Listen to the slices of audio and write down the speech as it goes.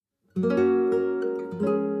This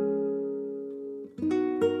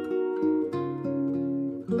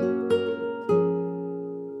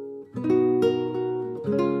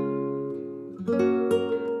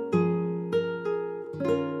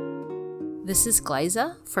is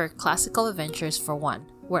Glyza for Classical Adventures for One,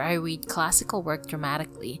 where I read classical work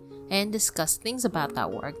dramatically and discuss things about that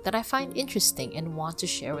work that I find interesting and want to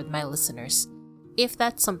share with my listeners. If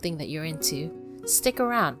that's something that you're into, stick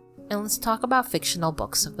around and let's talk about fictional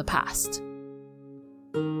books of the past.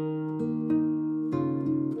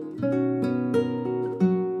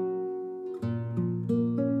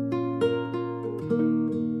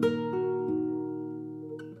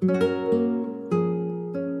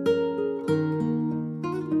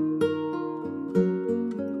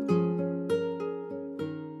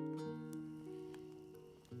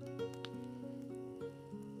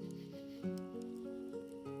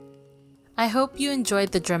 I hope you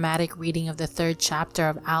enjoyed the dramatic reading of the third chapter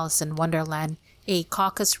of Alice in Wonderland, A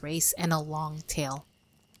Caucasus Race and a Long Tale.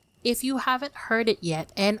 If you haven't heard it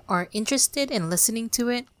yet and are interested in listening to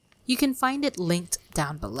it, you can find it linked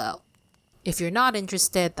down below. If you're not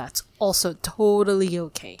interested, that's also totally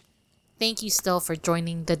okay. Thank you still for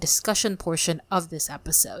joining the discussion portion of this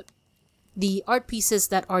episode. The art pieces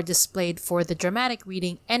that are displayed for the dramatic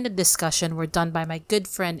reading and the discussion were done by my good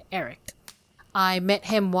friend Eric. I met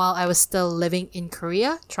him while I was still living in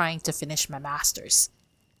Korea, trying to finish my master's.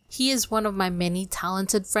 He is one of my many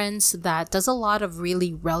talented friends that does a lot of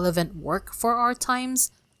really relevant work for our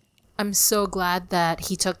times. I'm so glad that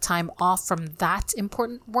he took time off from that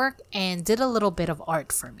important work and did a little bit of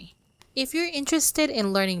art for me. If you're interested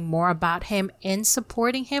in learning more about him and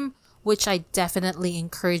supporting him, which I definitely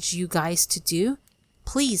encourage you guys to do,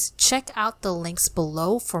 please check out the links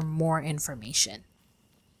below for more information.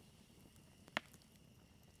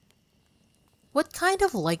 What kind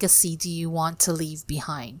of legacy do you want to leave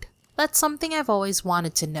behind? That's something I've always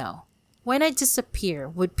wanted to know. When I disappear,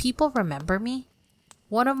 would people remember me?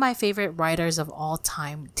 One of my favorite writers of all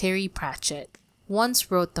time, Terry Pratchett, once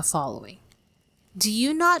wrote the following. Do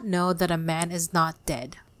you not know that a man is not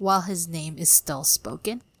dead while his name is still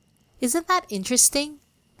spoken? Isn't that interesting?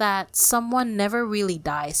 That someone never really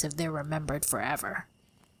dies if they're remembered forever.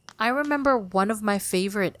 I remember one of my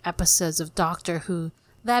favorite episodes of Doctor Who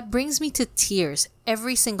that brings me to tears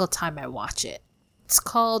every single time I watch it. It's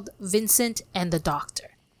called Vincent and the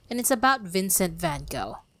Doctor, and it's about Vincent van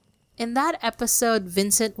Gogh. In that episode,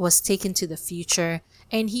 Vincent was taken to the future,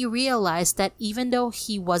 and he realized that even though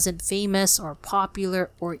he wasn't famous or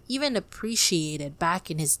popular or even appreciated back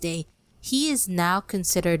in his day, he is now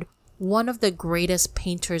considered one of the greatest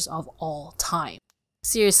painters of all time.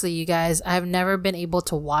 Seriously, you guys, I've never been able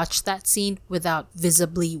to watch that scene without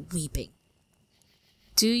visibly weeping.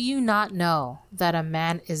 Do you not know that a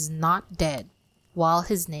man is not dead while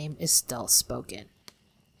his name is still spoken?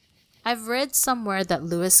 I've read somewhere that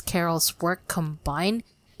Lewis Carroll's work combined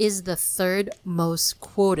is the third most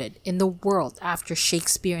quoted in the world after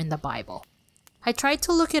Shakespeare and the Bible. I tried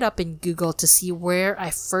to look it up in Google to see where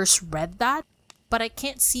I first read that, but I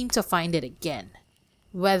can't seem to find it again.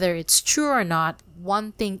 Whether it's true or not,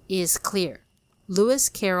 one thing is clear. Lewis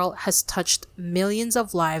Carroll has touched millions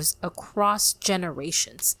of lives across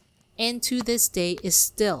generations, and to this day is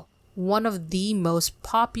still one of the most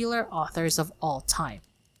popular authors of all time.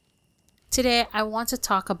 Today, I want to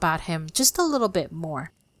talk about him just a little bit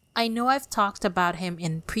more. I know I've talked about him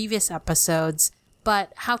in previous episodes,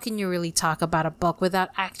 but how can you really talk about a book without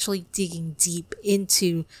actually digging deep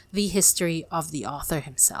into the history of the author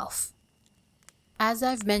himself? As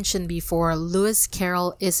I've mentioned before, Lewis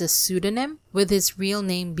Carroll is a pseudonym, with his real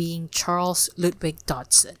name being Charles Ludwig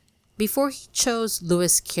Dodgson. Before he chose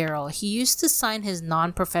Lewis Carroll, he used to sign his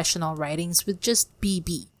non-professional writings with just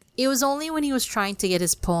BB. It was only when he was trying to get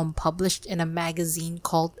his poem published in a magazine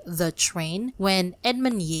called The Train when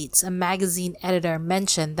Edmund Yates, a magazine editor,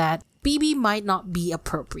 mentioned that BB might not be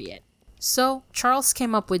appropriate. So Charles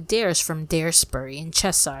came up with Dares from Daresbury in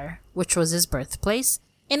Cheshire, which was his birthplace.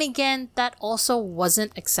 And again, that also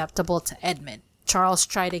wasn't acceptable to Edmund. Charles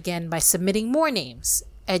tried again by submitting more names,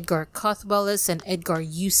 Edgar Cuthwellis and Edgar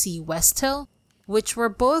U.C. Westhill, which were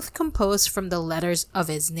both composed from the letters of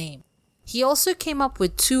his name. He also came up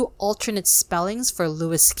with two alternate spellings for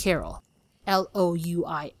Lewis Carroll,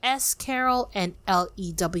 Louis Carroll and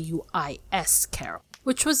Lewis Carroll,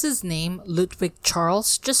 which was his name, Ludwig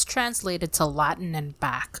Charles, just translated to Latin and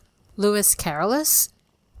back. Lewis Carolus?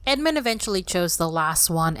 Edmund eventually chose the last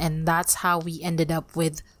one, and that's how we ended up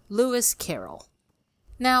with Lewis Carroll.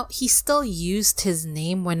 Now, he still used his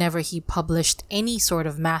name whenever he published any sort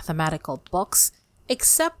of mathematical books,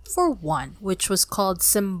 except for one, which was called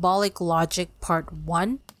Symbolic Logic Part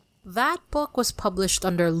 1, That book was published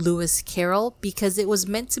under Lewis Carroll because it was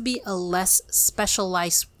meant to be a less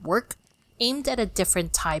specialized work aimed at a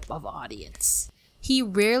different type of audience. He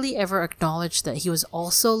rarely ever acknowledged that he was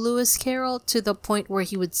also Lewis Carroll, to the point where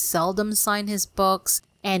he would seldom sign his books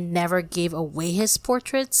and never gave away his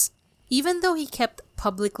portraits. Even though he kept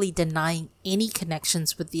publicly denying any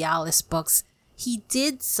connections with the Alice books, he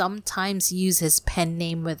did sometimes use his pen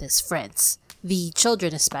name with his friends, the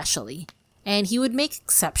children especially, and he would make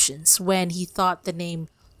exceptions when he thought the name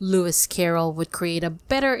Lewis Carroll would create a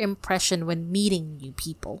better impression when meeting new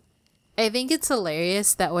people. I think it's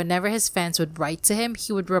hilarious that whenever his fans would write to him,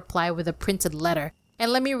 he would reply with a printed letter,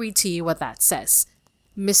 and let me read to you what that says.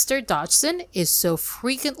 Mr. Dodgson is so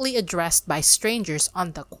frequently addressed by strangers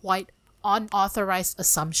on the quite unauthorized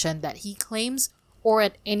assumption that he claims, or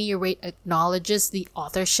at any rate acknowledges, the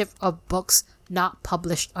authorship of books not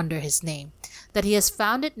published under his name, that he has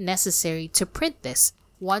found it necessary to print this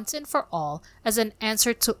once and for all as an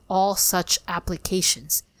answer to all such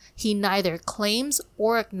applications. He neither claims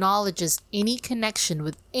or acknowledges any connection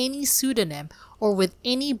with any pseudonym or with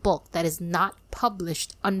any book that is not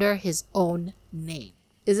published under his own name.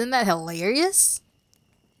 Isn't that hilarious?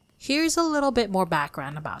 Here's a little bit more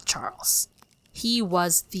background about Charles. He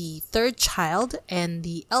was the third child and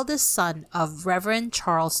the eldest son of Reverend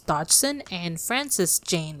Charles Dodgson and Frances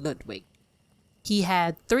Jane Ludwig. He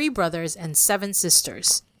had 3 brothers and 7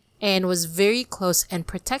 sisters, and was very close and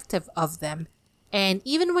protective of them. And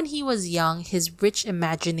even when he was young, his rich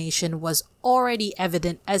imagination was already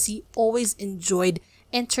evident, as he always enjoyed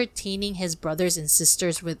entertaining his brothers and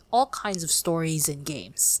sisters with all kinds of stories and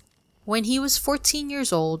games. When he was 14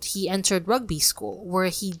 years old, he entered rugby school, where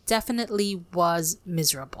he definitely was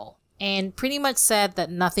miserable, and pretty much said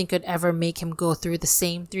that nothing could ever make him go through the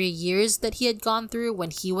same 3 years that he had gone through when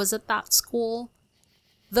he was at that school.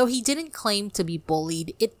 Though he didn't claim to be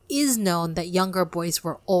bullied, it is known that younger boys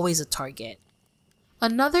were always a target.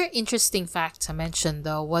 Another interesting fact to mention,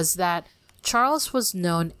 though, was that Charles was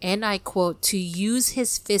known, and I quote, to use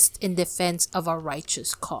his fist in defense of a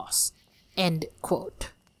righteous cause, end quote.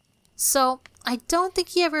 So, I don't think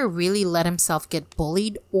he ever really let himself get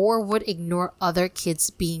bullied or would ignore other kids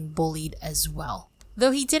being bullied as well. Though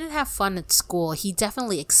he didn't have fun at school, he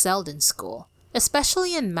definitely excelled in school,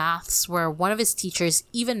 especially in maths, where one of his teachers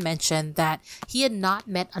even mentioned that he had not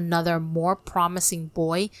met another more promising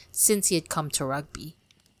boy since he had come to rugby.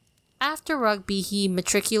 After rugby, he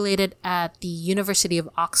matriculated at the University of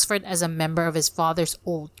Oxford as a member of his father's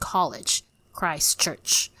old college, Christ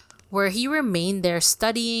Church, where he remained there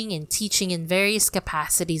studying and teaching in various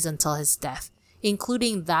capacities until his death,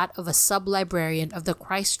 including that of a sub-librarian of the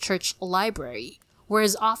Christ Church Library, where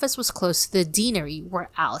his office was close to the deanery where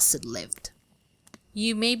Alice had lived.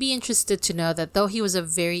 You may be interested to know that though he was a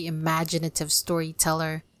very imaginative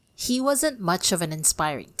storyteller, he wasn't much of an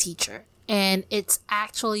inspiring teacher, and it's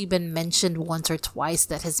actually been mentioned once or twice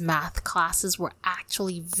that his math classes were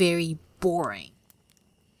actually very boring.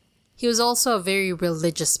 He was also a very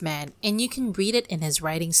religious man, and you can read it in his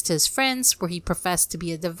writings to his friends where he professed to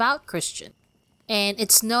be a devout Christian. And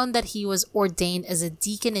it's known that he was ordained as a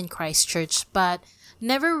deacon in Christ Church, but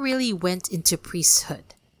never really went into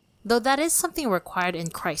priesthood. Though that is something required in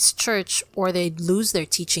Christ Church, or they'd lose their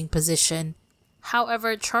teaching position.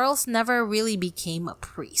 However, Charles never really became a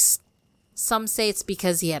priest. Some say it's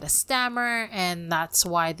because he had a stammer, and that's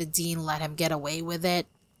why the dean let him get away with it.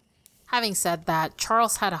 Having said that,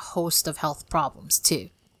 Charles had a host of health problems too.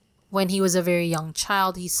 When he was a very young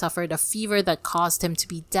child, he suffered a fever that caused him to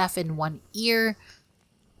be deaf in one ear.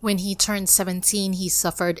 When he turned 17, he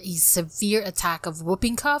suffered a severe attack of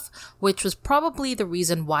whooping cough, which was probably the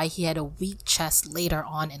reason why he had a weak chest later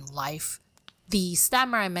on in life. The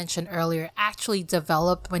stammer I mentioned earlier actually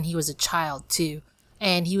developed when he was a child too,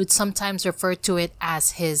 and he would sometimes refer to it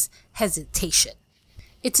as his hesitation.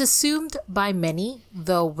 It's assumed by many,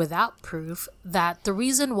 though without proof, that the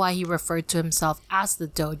reason why he referred to himself as the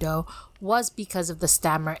Dodo was because of the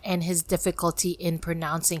stammer and his difficulty in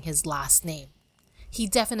pronouncing his last name. He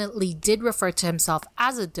definitely did refer to himself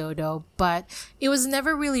as a dodo, but it was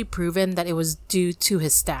never really proven that it was due to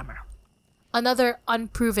his stammer. Another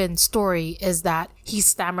unproven story is that he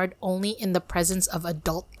stammered only in the presence of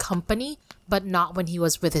adult company, but not when he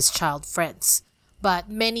was with his child friends.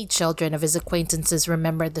 But many children of his acquaintances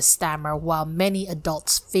remembered the stammer, while many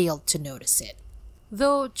adults failed to notice it.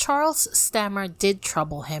 Though Charles' stammer did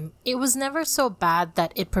trouble him, it was never so bad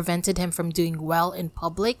that it prevented him from doing well in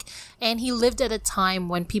public, and he lived at a time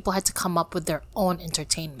when people had to come up with their own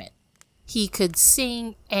entertainment. He could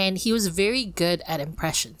sing, and he was very good at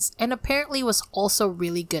impressions, and apparently was also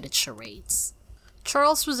really good at charades.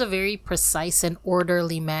 Charles was a very precise and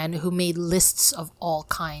orderly man who made lists of all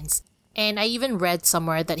kinds, and I even read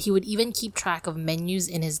somewhere that he would even keep track of menus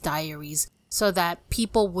in his diaries so that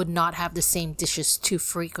people would not have the same dishes too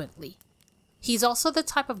frequently. He's also the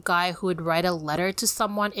type of guy who would write a letter to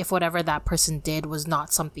someone if whatever that person did was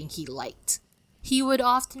not something he liked. He would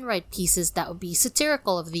often write pieces that would be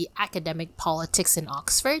satirical of the academic politics in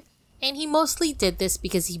Oxford, and he mostly did this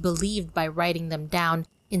because he believed by writing them down,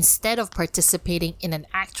 instead of participating in an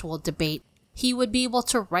actual debate, he would be able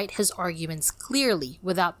to write his arguments clearly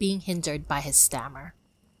without being hindered by his stammer.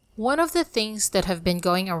 One of the things that have been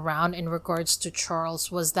going around in regards to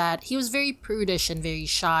Charles was that he was very prudish and very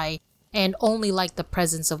shy, and only liked the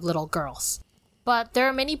presence of little girls. But there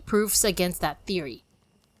are many proofs against that theory.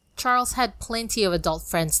 Charles had plenty of adult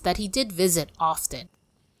friends that he did visit often.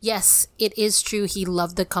 Yes, it is true he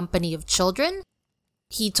loved the company of children.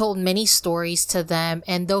 He told many stories to them,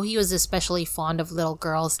 and though he was especially fond of little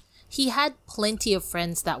girls, he had plenty of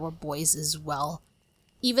friends that were boys as well.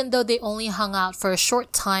 Even though they only hung out for a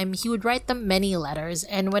short time, he would write them many letters,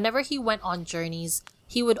 and whenever he went on journeys,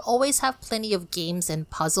 he would always have plenty of games and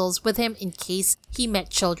puzzles with him in case he met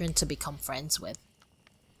children to become friends with.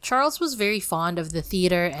 Charles was very fond of the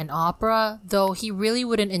theater and opera, though he really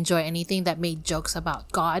wouldn't enjoy anything that made jokes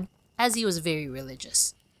about God, as he was very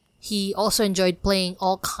religious. He also enjoyed playing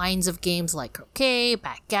all kinds of games like croquet,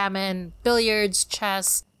 backgammon, billiards,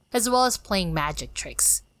 chess, as well as playing magic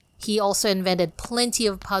tricks. He also invented plenty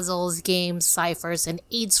of puzzles, games, ciphers, and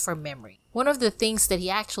aids for memory. One of the things that he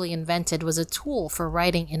actually invented was a tool for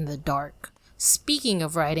writing in the dark. Speaking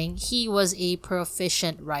of writing, he was a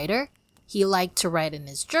proficient writer. He liked to write in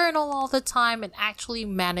his journal all the time and actually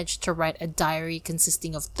managed to write a diary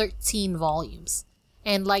consisting of 13 volumes,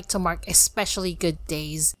 and liked to mark especially good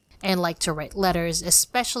days, and liked to write letters,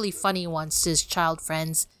 especially funny ones, to his child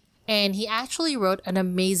friends, and he actually wrote an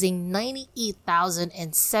amazing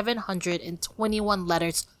 98,721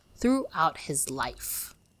 letters throughout his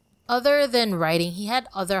life. Other than writing, he had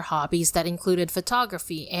other hobbies that included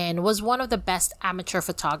photography and was one of the best amateur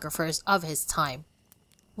photographers of his time.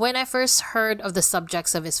 When I first heard of the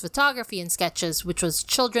subjects of his photography and sketches, which was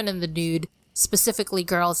children in the nude, specifically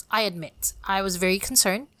girls, I admit, I was very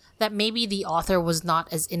concerned that maybe the author was not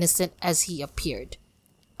as innocent as he appeared.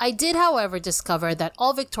 I did, however, discover that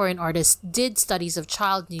all Victorian artists did studies of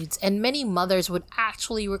child nudes, and many mothers would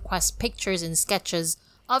actually request pictures and sketches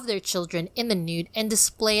of their children in the nude and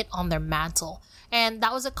display it on their mantle, and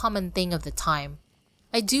that was a common thing of the time.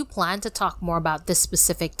 I do plan to talk more about this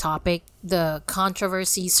specific topic, the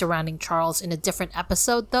controversy surrounding Charles, in a different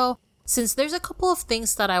episode though, since there's a couple of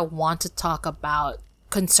things that I want to talk about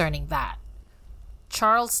concerning that.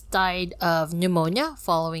 Charles died of pneumonia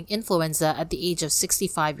following influenza at the age of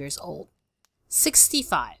 65 years old.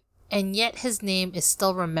 65, and yet his name is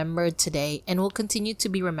still remembered today and will continue to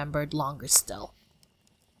be remembered longer still.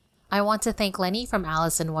 I want to thank Lenny from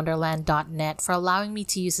AliceInWonderland.net for allowing me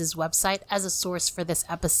to use his website as a source for this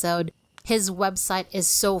episode. His website is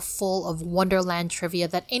so full of Wonderland trivia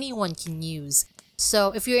that anyone can use.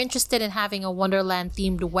 So if you're interested in having a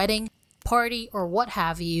Wonderland-themed wedding, party, or what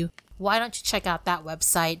have you, why don't you check out that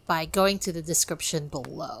website by going to the description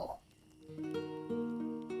below.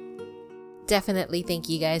 Definitely thank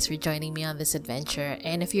you guys for joining me on this adventure,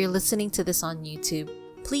 and if you're listening to this on YouTube,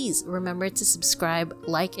 please remember to subscribe,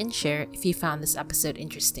 like, and share if you found this episode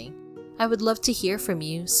interesting. I would love to hear from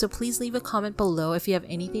you, so please leave a comment below if you have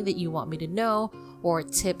anything that you want me to know or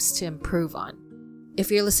tips to improve on.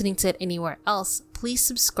 If you're listening to it anywhere else, please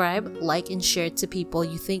subscribe, like, and share it to people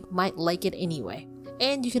you think might like it anyway.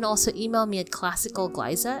 And you can also email me at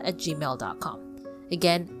classicalglyza@gmail.com.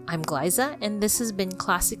 Again, I'm Glyza, and this has been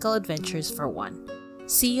Classical Adventures for One.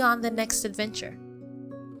 See you on the next adventure.